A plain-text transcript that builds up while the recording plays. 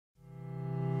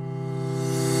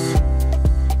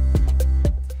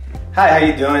Hi, how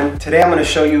you doing? Today I'm going to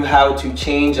show you how to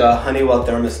change a Honeywell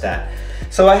thermostat.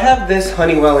 So I have this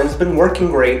Honeywell and it's been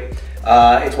working great.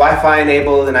 It's Wi-Fi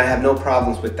enabled and I have no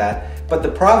problems with that. But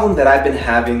the problem that I've been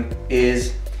having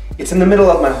is it's in the middle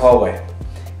of my hallway.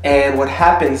 And what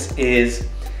happens is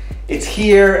it's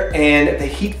here and the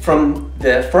heat from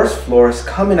the first floor is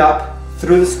coming up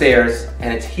through the stairs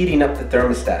and it's heating up the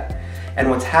thermostat. And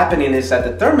what's happening is that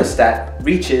the thermostat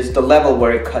reaches the level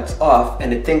where it cuts off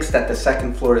and it thinks that the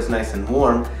second floor is nice and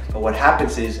warm, but what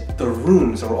happens is the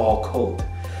rooms are all cold.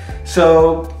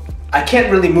 So I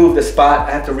can't really move the spot,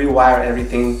 I have to rewire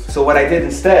everything. So what I did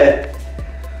instead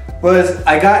was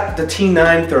I got the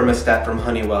T9 thermostat from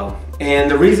Honeywell.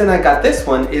 And the reason I got this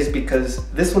one is because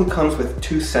this one comes with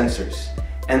 2 sensors.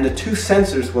 And the 2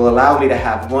 sensors will allow me to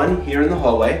have one here in the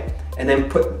hallway and then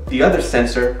put the other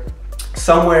sensor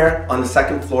somewhere on the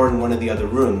second floor in one of the other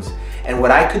rooms. And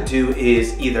what I could do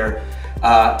is either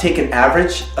take an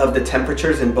average of the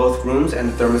temperatures in both rooms and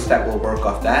the thermostat will work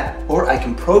off that, or I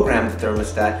can program the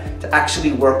thermostat to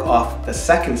actually work off the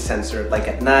second sensor, like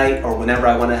at night or whenever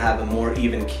I want to have a more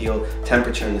even keel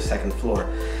temperature in the second floor.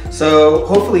 So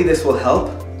hopefully this will help,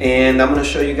 and I'm going to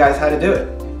show you guys how to do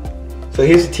it. So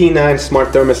here's the T9 smart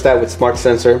thermostat with smart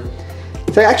sensor.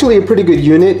 It's actually a pretty good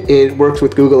unit. It works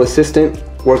with Google Assistant,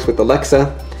 works with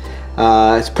Alexa.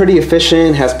 It's pretty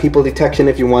efficient, has people detection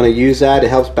if you want to use that. It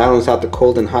helps balance out the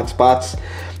cold and hot spots,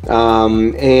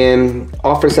 and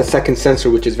offers a second sensor,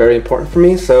 which is very important for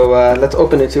me. So let's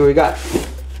open it and see what we got.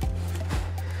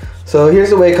 So here's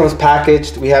the way it comes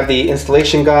packaged. We have the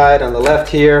installation guide on the left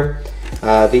here.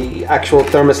 The actual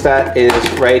thermostat is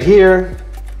right here.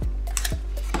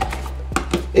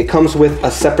 It comes with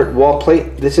a separate wall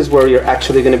plate. This is where you're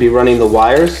actually going to be running the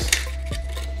wires.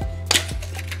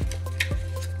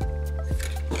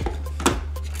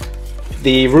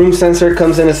 The room sensor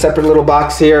comes in a separate little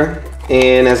box here,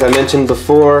 and as I mentioned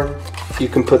before, you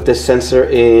can put this sensor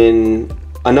in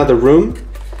another room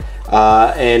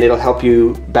and it'll help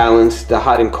you balance the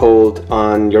hot and cold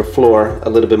on your floor a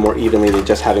little bit more evenly than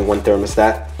just having one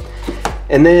thermostat.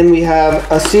 And then we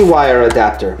have a C-wire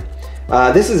adapter.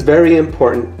 This is very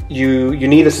important. You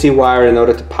need a C-wire in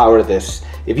order to power this.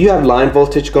 If you have line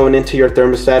voltage going into your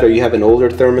thermostat or you have an older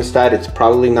thermostat, it's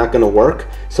probably not going to work.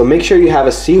 So make sure you have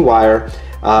a C-wire,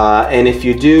 and if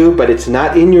you do, but it's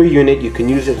not in your unit, you can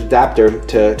use an adapter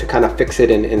to kind of fix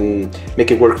it and make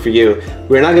it work for you.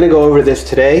 We're not going to go over this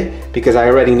today because I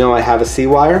already know I have a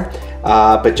C-wire,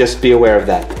 but just be aware of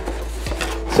that.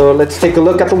 So let's take a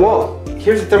look at the wall.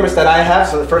 Here's the thermostat I have,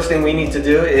 so the first thing we need to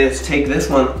do is take this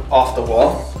one off the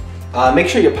wall. Make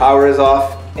sure your power is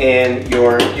off and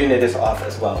your unit is off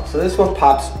as well. So this one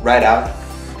pops right out.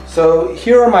 So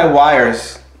here are my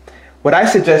wires. What I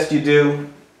suggest you do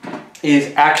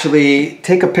is actually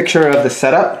take a picture of the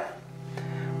setup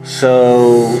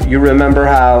so you remember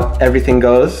how everything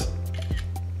goes.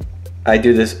 I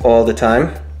do this all the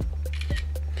time.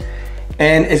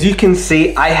 And as you can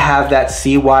see, I have that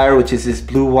C-wire, which is this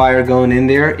blue wire going in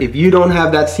there. If you don't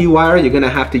have that C-wire, you're gonna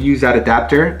have to use that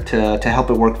adapter to help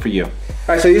it work for you.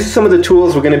 All right, so these are some of the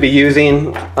tools we're gonna be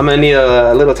using. I'm gonna need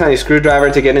a little tiny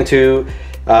screwdriver to get into,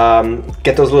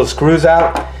 get those little screws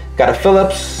out. Got a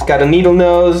Phillips, got a needle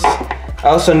nose. I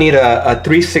also need a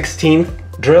 3/16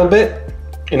 drill bit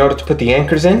in order to put the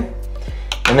anchors in.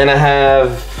 And then I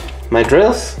have my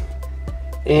drills.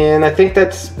 And I think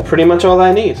that's pretty much all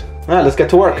I need. All right, let's get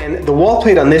to work. And the wall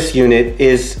plate on this unit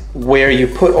is where you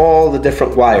put all the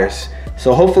different wires.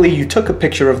 So hopefully you took a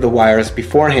picture of the wires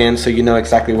beforehand so you know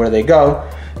exactly where they go.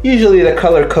 Usually they're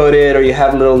color coded or you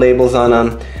have little labels on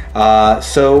them.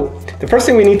 So the first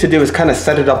thing we need to do is kind of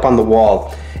set it up on the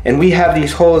wall. And we have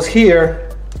these holes here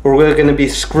where we're going to be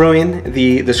screwing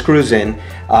the screws in.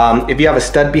 If you have a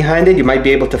stud behind it, you might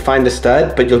be able to find the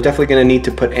stud, but you're definitely going to need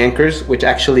to put anchors, which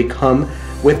actually come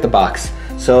with the box.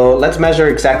 So let's measure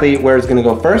exactly where it's going to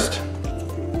go first.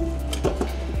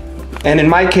 And in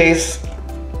my case,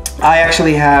 I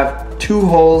actually have 2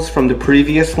 holes from the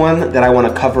previous one that I want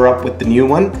to cover up with the new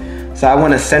one. So I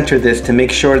want to center this to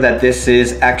make sure that this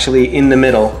is actually in the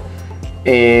middle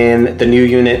and the new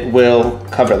unit will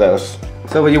cover those.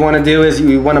 So what you want to do is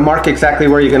you want to mark exactly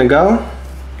where you're going to go.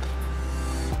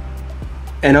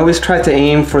 And always try to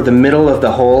aim for the middle of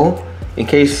the hole. In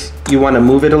case you want to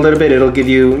move it a little bit, it'll give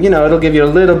you, it'll give you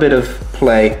a little bit of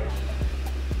play.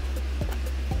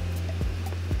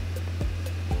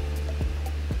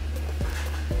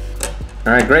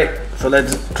 All right, great. So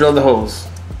let's drill the holes.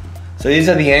 So these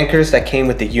are the anchors that came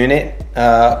with the unit.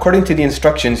 According to the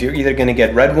instructions, you're either going to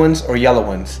get red ones or yellow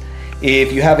ones.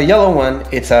 If you have a yellow one,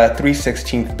 it's a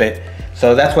 3/16 bit.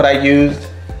 So that's what I used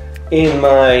in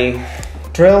my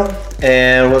drill,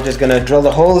 and we're just gonna drill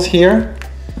the holes here.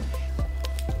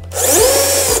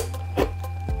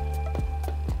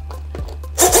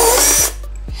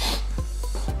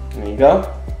 There you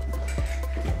go.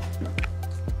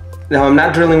 Now I'm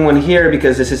not drilling one here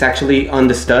because this is actually on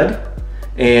the stud,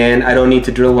 and I don't need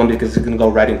to drill one because it's gonna go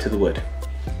right into the wood.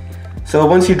 So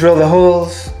once you drill the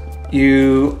holes,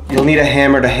 you'll need a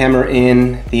hammer to hammer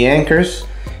in the anchors.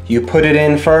 You put it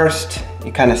in first,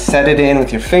 you kind of set it in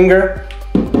with your finger,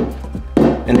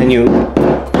 and then you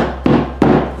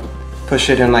push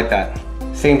it in like that.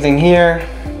 Same thing here,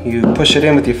 you push it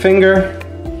in with your finger,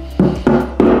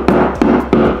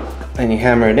 and you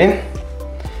hammer it in,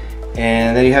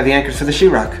 and then you have the anchors for the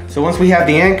sheetrock. So once we have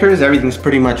the anchors, everything's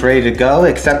pretty much ready to go,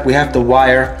 except we have to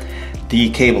wire the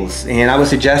cables. And I would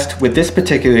suggest with this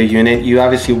particular unit, you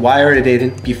obviously wire it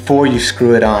in before you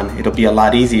screw it on. It'll be a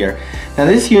lot easier. Now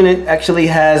this unit actually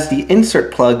has the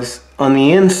insert plugs on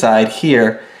the inside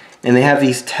here, and they have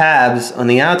these tabs on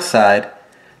the outside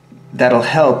that'll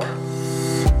help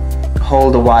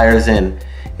hold the wires in.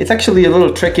 It's actually a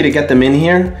little tricky to get them in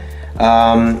here,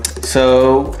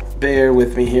 so bear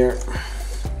with me here.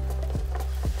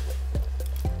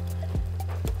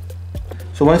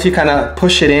 So once you kind of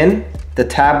push it in, the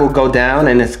tab will go down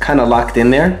and it's kind of locked in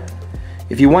there.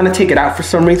 If you want to take it out for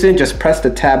some reason, just press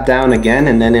the tab down again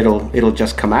and then it'll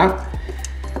just come out.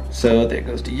 So there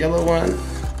goes the yellow one.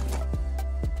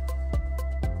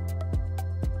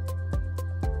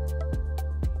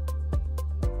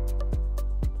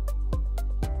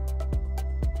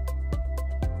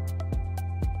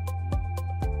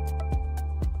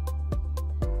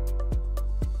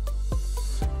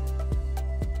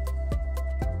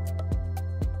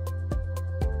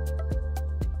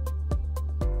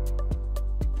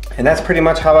 And that's pretty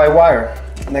much how I wire.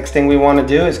 Next thing we want to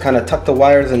do is kind of tuck the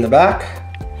wires in the back.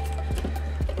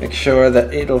 Make sure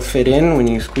that it'll fit in when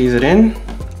you squeeze it in.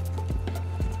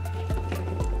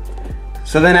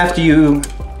 So then after you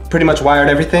pretty much wired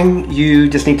everything, you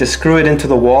just need to screw it into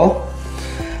the wall.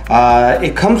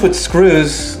 It comes with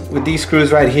screws, with these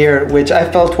screws right here, which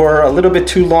I felt were a little bit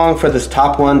too long for this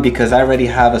top one because I already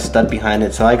have a stud behind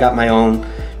it. So I got my own,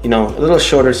 a little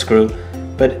shorter screw.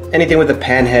 But anything with a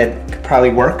pan head could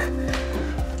probably work.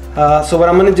 So what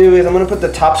I'm gonna do is I'm gonna put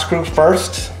the top screw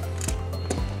first,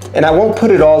 and I won't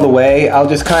put it all the way. I'll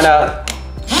just kind of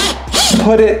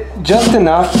put it just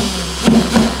enough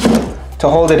to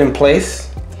hold it in place,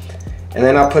 and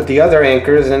then I'll put the other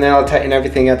anchors, and then I'll tighten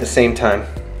everything at the same time.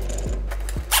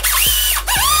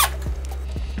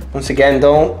 Once again,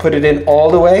 don't put it in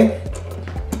all the way.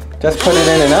 Just put it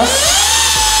in enough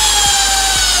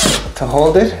to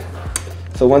hold it.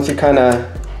 So once you kind of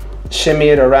shimmy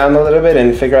it around a little bit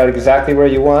and figure out exactly where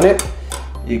you want it,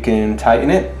 you can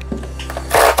tighten it.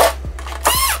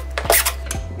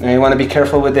 Now you want to be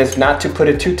careful with this not to put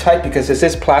it too tight because this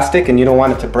is plastic and you don't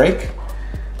want it to break.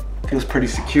 Feels pretty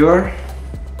secure.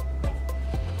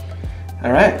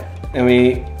 All right, and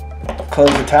we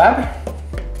close the tab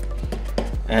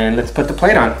and let's put the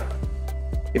plate on.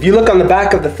 If you look on the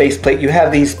back of the faceplate, you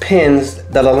have these pins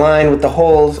that align with the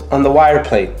holes on the wire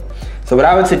plate. So what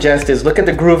I would suggest is look at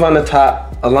the groove on the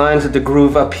top, aligns with the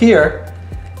groove up here.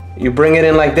 You bring it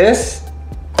in like this,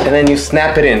 and then you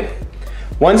snap it in.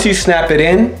 Once you snap it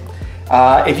in,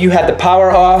 if you had the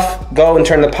power off, go and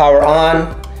turn the power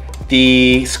on.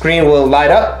 The screen will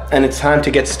light up and it's time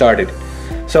to get started.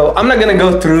 So I'm not gonna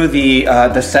go through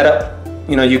the setup.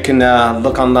 You can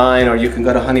look online or you can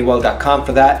go to honeywell.com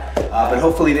for that. But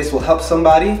hopefully this will help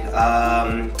somebody.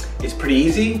 It's pretty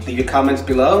easy. Leave your comments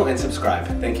below and subscribe.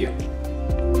 Thank you.